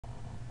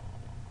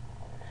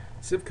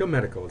Civco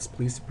Medical is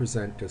pleased to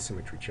present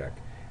Dosimetry Check,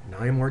 an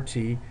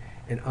IMRT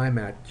and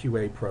IMAT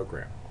QA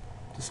program.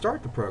 To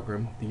start the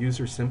program, the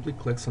user simply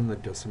clicks on the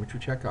Dosimetry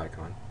Check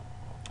icon.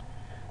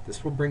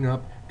 This will bring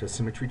up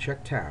Dosimetry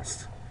Check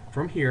tasks.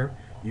 From here,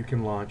 you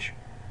can launch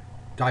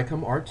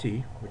DICOM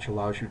RT, which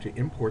allows you to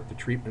import the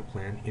treatment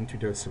plan into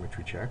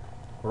Dosimetry Check,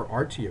 or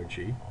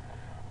RTOG,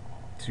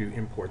 to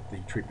import the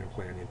treatment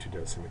plan into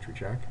Dosimetry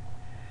Check.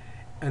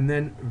 And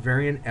then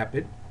Variant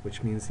EPID,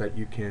 which means that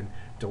you can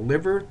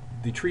deliver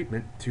the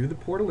treatment to the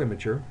portal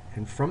imager,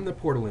 and from the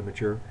portal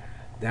imager,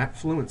 that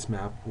fluence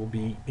map will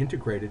be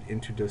integrated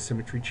into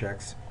Dosimetry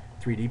Check's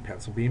 3D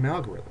pencil beam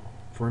algorithm.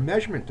 For a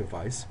measurement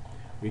device,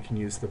 we can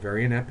use the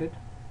Variant EPID,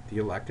 the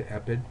Elekta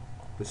EPID,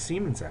 the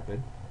Siemens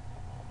EPID,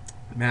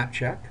 Map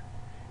Check,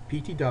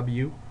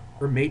 PTW,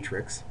 or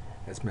Matrix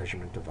as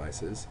measurement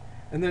devices,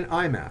 and then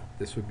IMAT.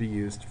 This would be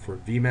used for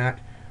VMAT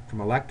from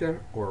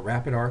Elekta or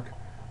RapidArc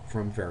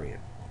from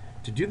Variant.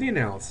 To do the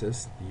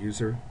analysis, the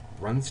user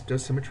runs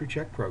Dosimetry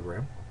Check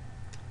program.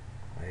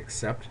 I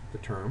accept the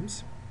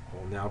terms. I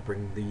will now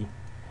bring the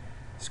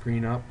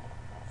screen up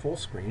full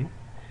screen,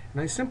 and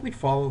I simply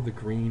follow the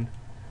green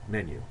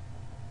menu.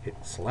 Hit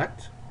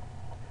select,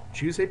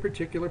 choose a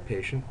particular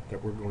patient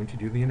that we're going to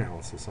do the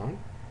analysis on,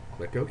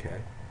 click OK.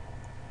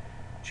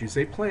 Choose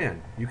a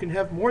plan. You can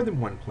have more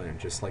than one plan,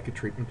 just like a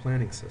treatment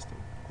planning system.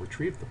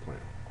 Retrieve the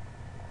plan.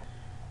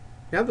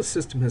 Now the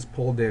system has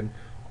pulled in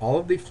all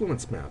of the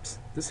fluence maps.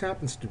 This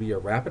happens to be a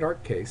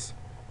RapidArc case,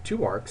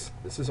 2 arcs.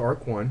 This is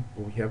arc 1,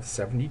 where we have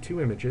 72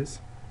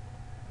 images,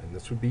 and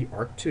this would be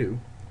arc 2,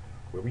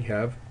 where we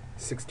have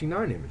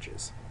 69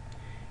 images.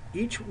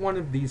 Each one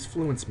of these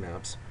fluence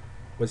maps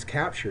was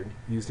captured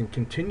using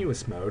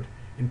continuous mode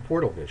in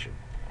Portal Vision.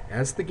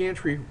 As the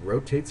gantry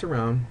rotates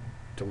around,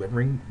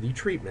 delivering the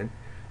treatment,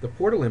 the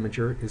portal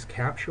imager is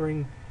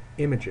capturing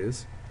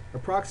images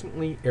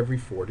approximately every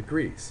 4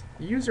 degrees.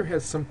 The user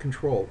has some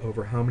control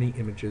over how many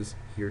images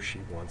he or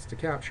she wants to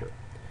capture.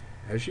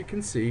 As you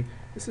can see,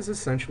 this is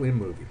essentially a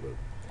movie loop.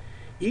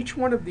 Each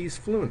one of these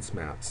fluence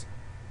maps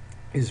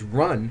is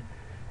run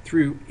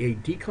through a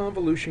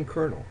deconvolution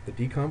kernel. The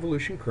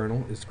deconvolution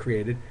kernel is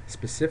created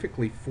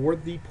specifically for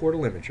the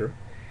portal imager,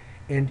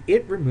 and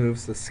it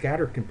removes the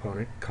scatter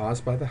component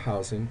caused by the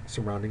housing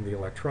surrounding the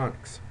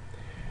electronics.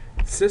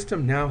 The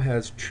system now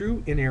has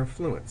true in-air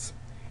fluence.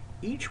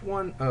 Each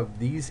one of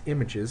these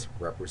images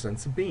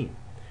represents a beam.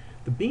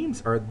 The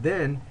beams are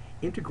then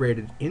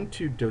integrated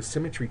into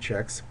Dosimetry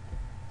Check's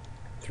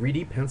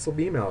 3D pencil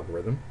beam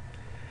algorithm,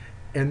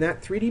 and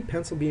that 3D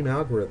pencil beam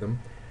algorithm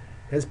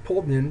has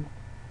pulled in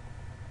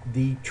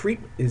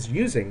is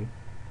using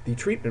the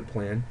treatment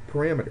plan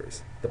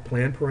parameters, the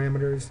plan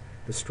parameters,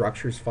 the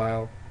structures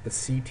file, the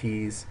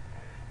CTs,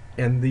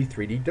 and the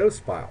 3D dose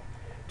file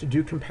to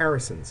do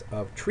comparisons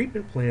of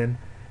treatment plan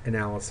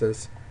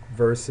analysis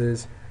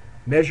versus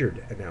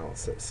measured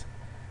analysis.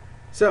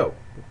 So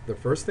the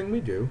first thing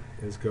we do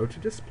is go to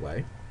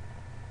display,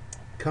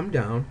 come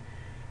down,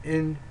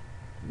 and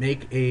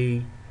make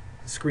a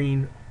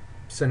screen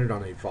centered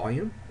on a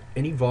volume,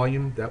 any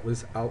volume that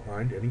was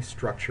outlined, any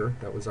structure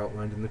that was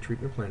outlined in the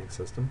treatment planning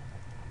system,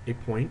 a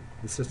point.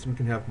 The system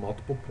can have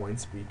multiple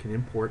points. We can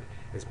import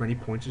as many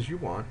points as you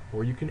want,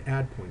 or you can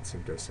add points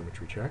in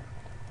Dosimetry Check,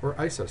 or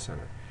ISO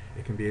center.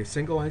 It can be a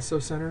single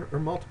ISO center or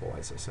multiple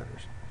ISO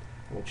centers.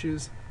 We'll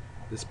choose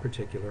this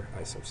particular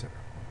ISO center.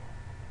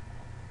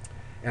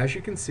 As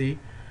you can see,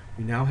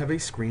 we now have a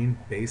screen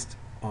based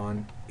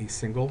on a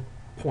single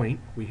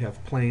point. We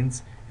have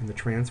planes in the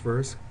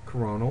transverse,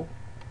 coronal,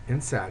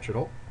 and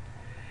sagittal,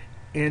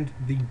 and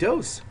the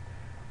dose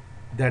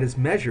that is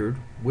measured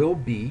will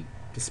be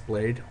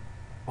displayed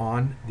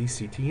on the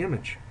CT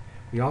image.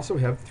 We also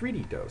have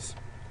 3D dose.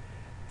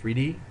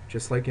 3D,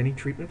 just like any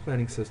treatment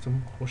planning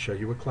system, will show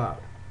you a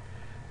cloud.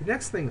 The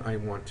next thing I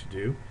want to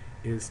do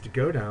is to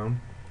go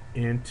down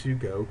and to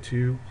go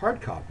to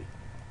hard copy.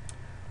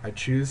 I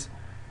choose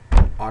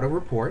auto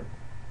report.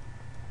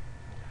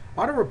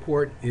 Auto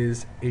report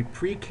is a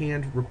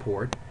pre-canned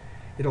report.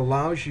 It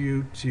allows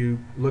you to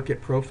look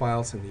at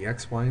profiles in the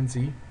X, Y, and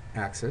Z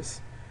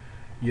axis.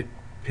 It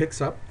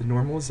picks up the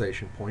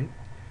normalization point.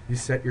 You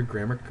set your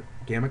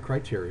gamma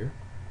criteria.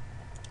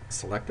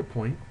 Select a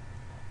point.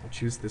 I'll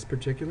choose this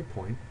particular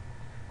point.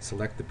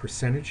 Select the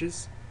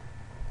percentages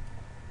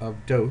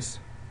of dose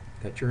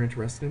that you're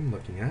interested in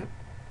looking at.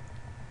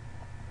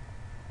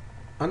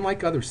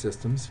 Unlike other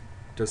systems,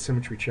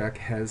 Dosimetry Check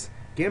has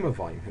gamma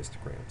volume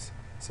histograms.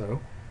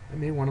 So I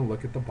may want to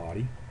look at the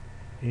body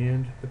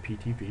and the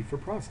PTV for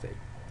prostate.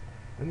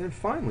 And then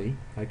finally,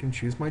 I can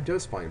choose my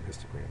dose volume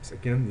histograms.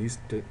 Again, these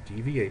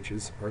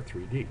DVHs are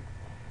 3D.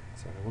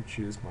 So I will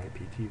choose my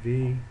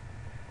PTV,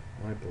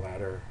 my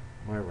bladder,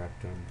 my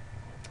rectum,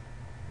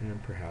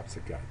 and perhaps a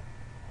gut.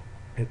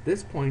 At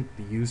this point,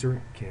 the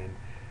user can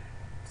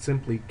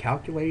simply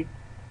calculate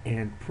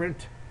and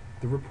print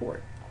the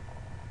report.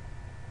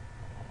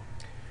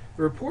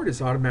 The report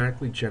is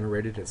automatically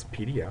generated as a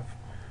PDF,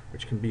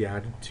 which can be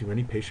added to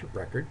any patient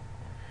record.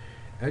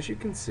 As you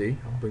can see,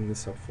 I'll bring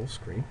this up full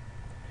screen.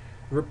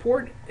 The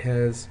report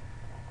has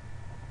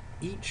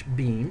each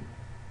beam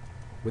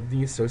with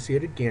the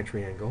associated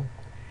gantry angle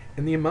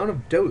and the amount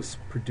of dose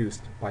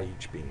produced by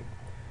each beam.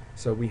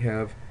 So we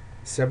have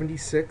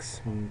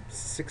 76 and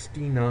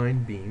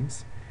 69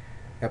 beams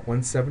at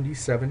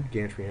 177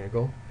 gantry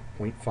angle,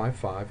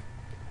 0.55,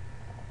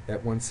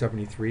 at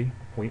 173,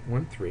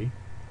 0.13.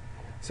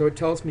 So it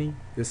tells me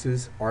this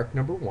is arc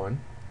number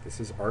 1, this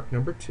is arc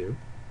number 2.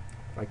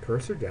 If I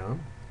cursor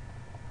down,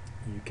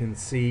 you can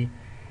see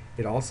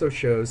it also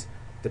shows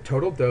the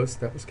total dose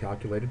that was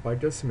calculated by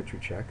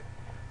Dosimetry Check,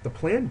 the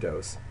planned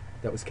dose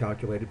that was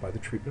calculated by the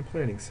treatment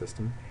planning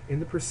system,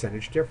 and the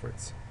percentage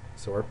difference.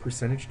 So our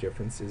percentage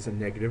difference is a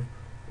negative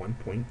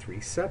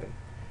 1.37.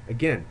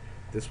 Again,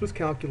 this was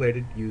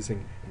calculated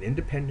using an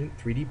independent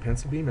 3D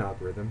pencil beam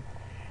algorithm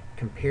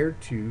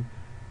compared to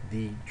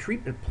the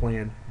treatment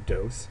plan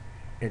dose,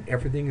 and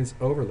everything is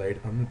overlaid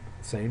on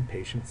the same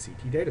patient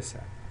CT data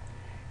set.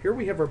 Here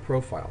we have our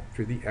profile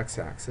through the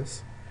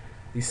x-axis.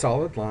 The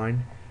solid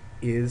line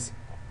is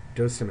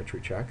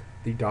Dosimetry Check.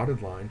 The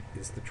dotted line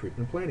is the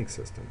treatment planning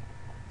system.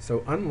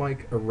 So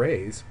unlike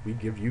arrays, we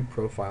give you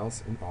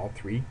profiles in all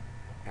three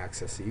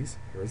axes.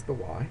 Here's the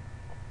Y,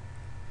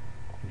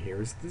 and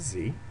here's the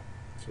Z.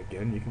 So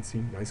again, you can see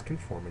nice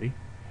conformity.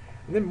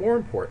 And then more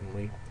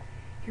importantly,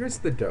 here's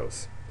the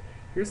dose.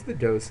 Here's the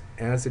dose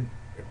as it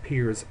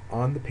appears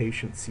on the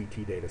patient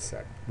CT data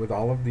set with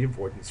all of the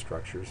avoidance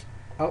structures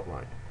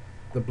outlined.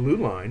 The blue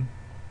line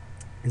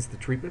is the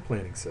treatment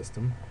planning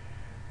system.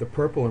 The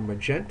purple and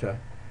magenta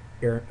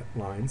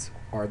lines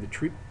are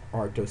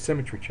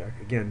Dosimetry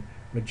Check. Again,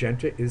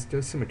 magenta is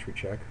Dosimetry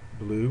Check,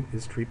 blue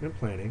is treatment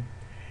planning,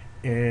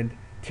 and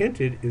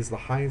tinted is the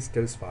highest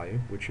dose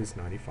value, which is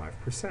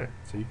 95%.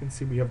 So you can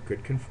see we have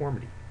good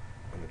conformity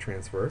on the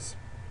transverse,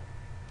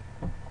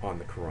 on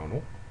the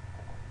coronal,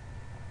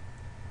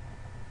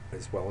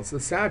 as well as the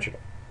sagittal.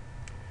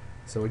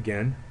 So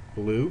again,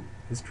 blue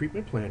is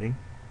treatment planning,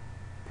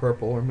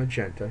 purple or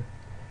magenta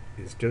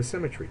is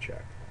Dosimetry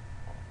Check.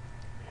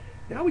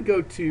 Now we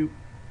go to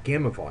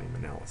gamma volume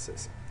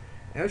analysis.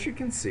 As you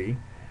can see,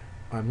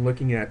 I'm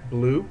looking at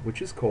blue,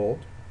 which is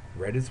cold,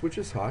 red is which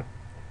is hot.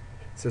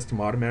 System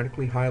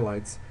automatically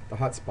highlights the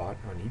hot spot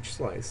on each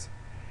slice.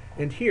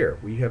 And here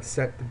we have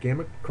set the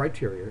gamma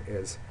criteria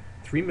as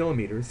 3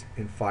 millimeters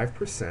and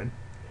 5%,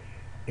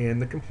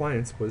 and the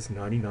compliance was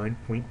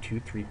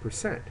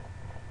 99.23%.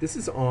 This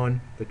is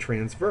on the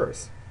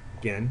transverse.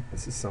 Again,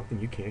 this is something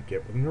you can't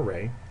get with an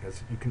array,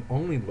 as you can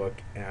only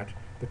look at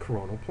the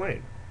coronal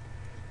plane.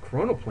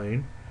 Coronal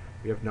plane,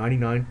 we have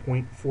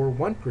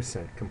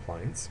 99.41%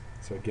 compliance.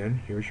 So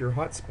again, here's your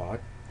hot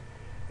spot,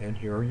 and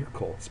here are your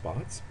cold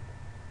spots.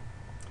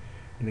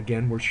 And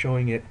again, we're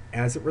showing it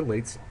as it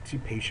relates to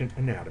patient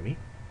anatomy.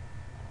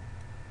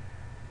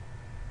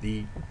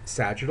 The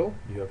sagittal,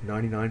 you have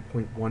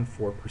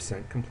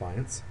 99.14%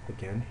 compliance.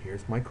 Again,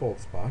 here's my cold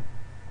spot,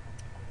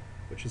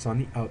 which is on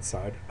the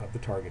outside of the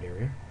target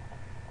area.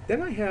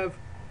 Then I have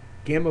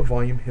gamma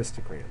volume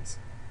histograms.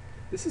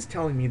 This is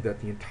telling me that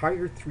the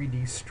entire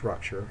 3D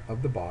structure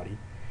of the body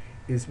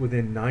is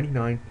within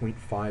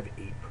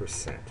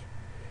 99.58%.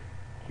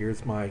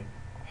 Here's my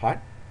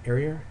hot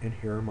area, and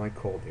here are my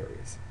cold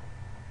areas.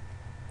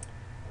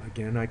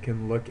 Again, I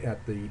can look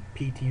at the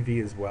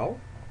PTV as well.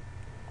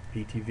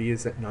 PTV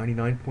is at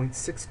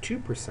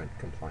 99.62%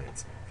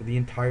 compliance for the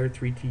entire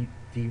 3D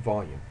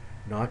volume,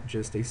 not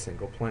just a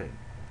single plane.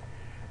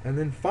 And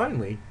then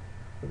finally,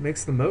 what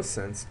makes the most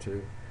sense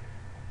to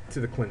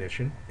the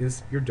clinician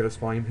is your dose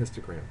volume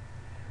histogram.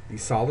 The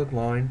solid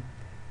line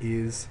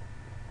is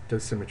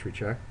Dosimetry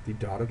Check. The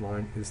dotted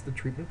line is the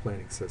treatment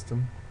planning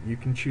system. You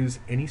can choose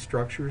any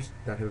structures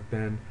that have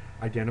been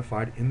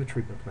identified in the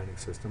treatment planning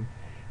system,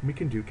 and we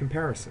can do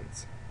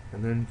comparisons.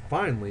 And then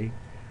finally,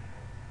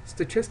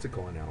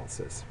 statistical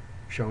analysis,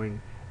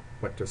 showing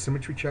what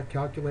Dosimetry Check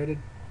calculated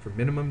for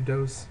minimum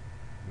dose,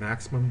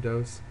 maximum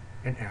dose,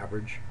 and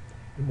average,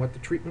 and what the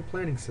treatment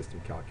planning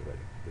system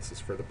calculated. This is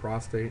for the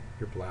prostate,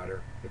 your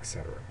bladder,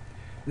 etc.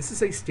 This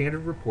is a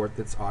standard report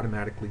that's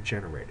automatically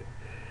generated.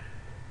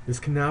 This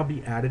can now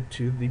be added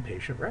to the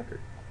patient record.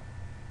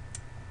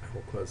 I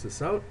will close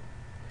this out.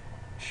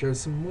 Show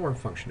some more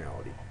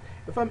functionality.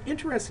 If I'm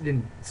interested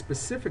in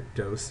specific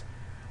dose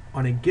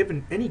on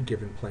any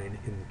given plane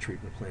in the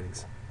treatment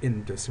plannings,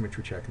 in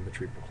Dosimetry Check in the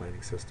treatment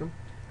planning system,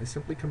 I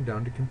simply come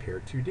down to compare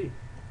 2D.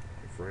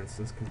 I, for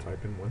instance, can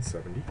type in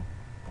 170,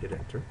 hit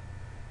enter,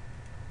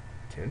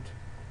 tint,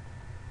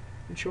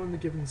 and show on the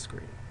given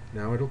screen.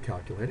 Now it'll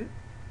calculate it.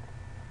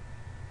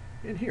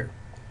 And here,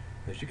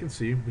 as you can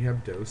see, we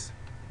have dose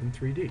in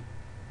 3D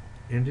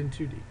and in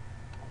 2D.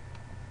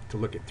 To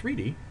look at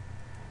 3D,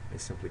 I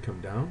simply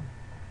come down,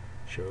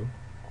 show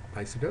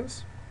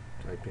isodose,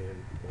 type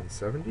in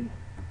 170,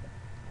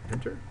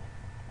 enter,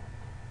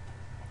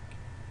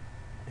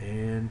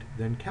 and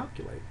then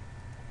calculate.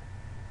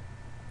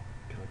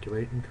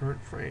 Calculate in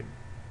current frame.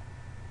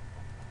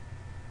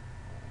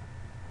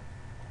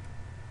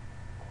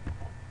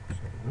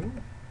 So,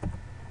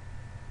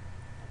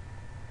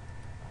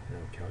 now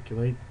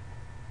calculate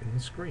in the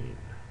screen.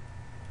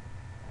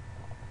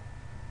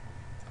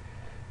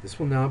 This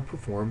will now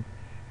perform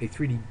a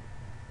 3D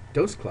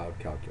dose cloud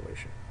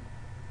calculation.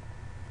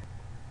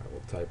 I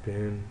will type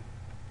in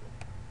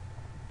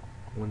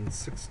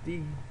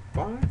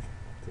 165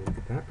 to look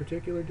at that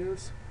particular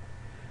dose.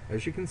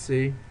 As you can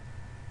see,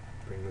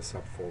 bring this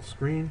up full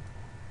screen.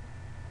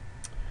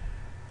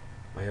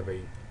 I have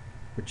a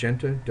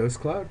magenta dose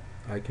cloud.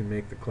 I can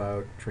make the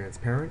cloud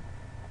transparent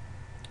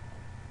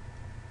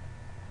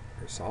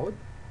or solid.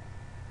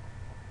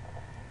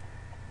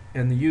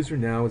 And the user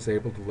now is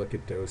able to look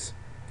at dose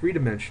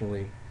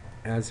three-dimensionally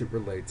as it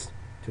relates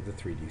to the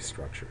 3D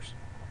structures.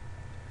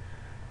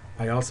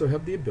 I also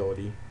have the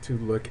ability to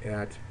look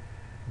at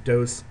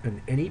dose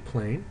in any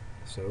plane.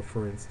 So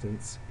for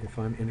instance, if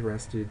I'm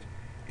interested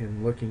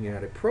in looking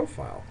at a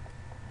profile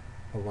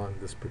along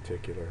this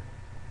particular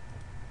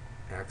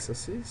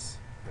axis,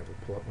 I will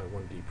pull up my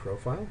 1D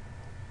profile.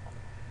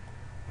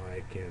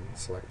 I can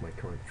select my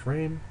current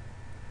frame.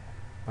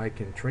 I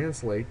can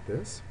translate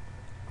this.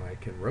 I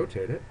can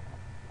rotate it.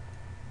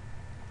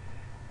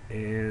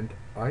 And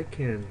I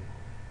can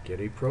get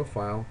a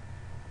profile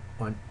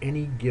on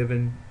any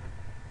given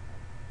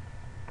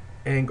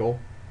angle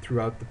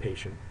throughout the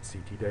patient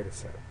CT data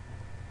set.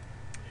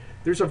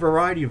 There's a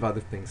variety of other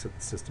things that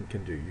the system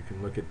can do. You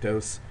can look at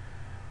dose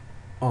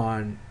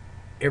on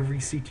every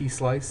CT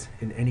slice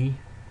in any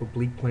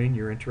oblique plane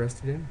you're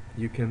interested in.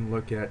 You can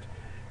look at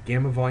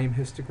gamma volume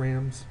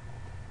histograms,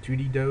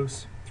 2D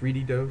dose,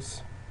 3D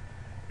dose,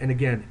 and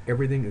again,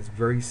 everything is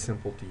very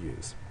simple to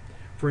use.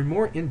 For a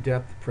more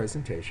in-depth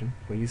presentation,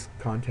 please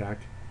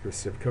contact your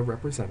Civco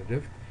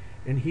representative,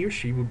 and he or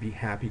she would be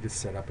happy to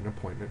set up an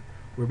appointment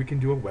where we can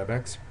do a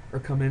WebEx or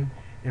come in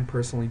and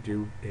personally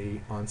do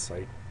a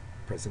on-site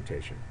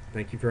presentation.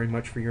 Thank you very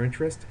much for your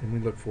interest, and we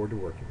look forward to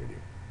working with you.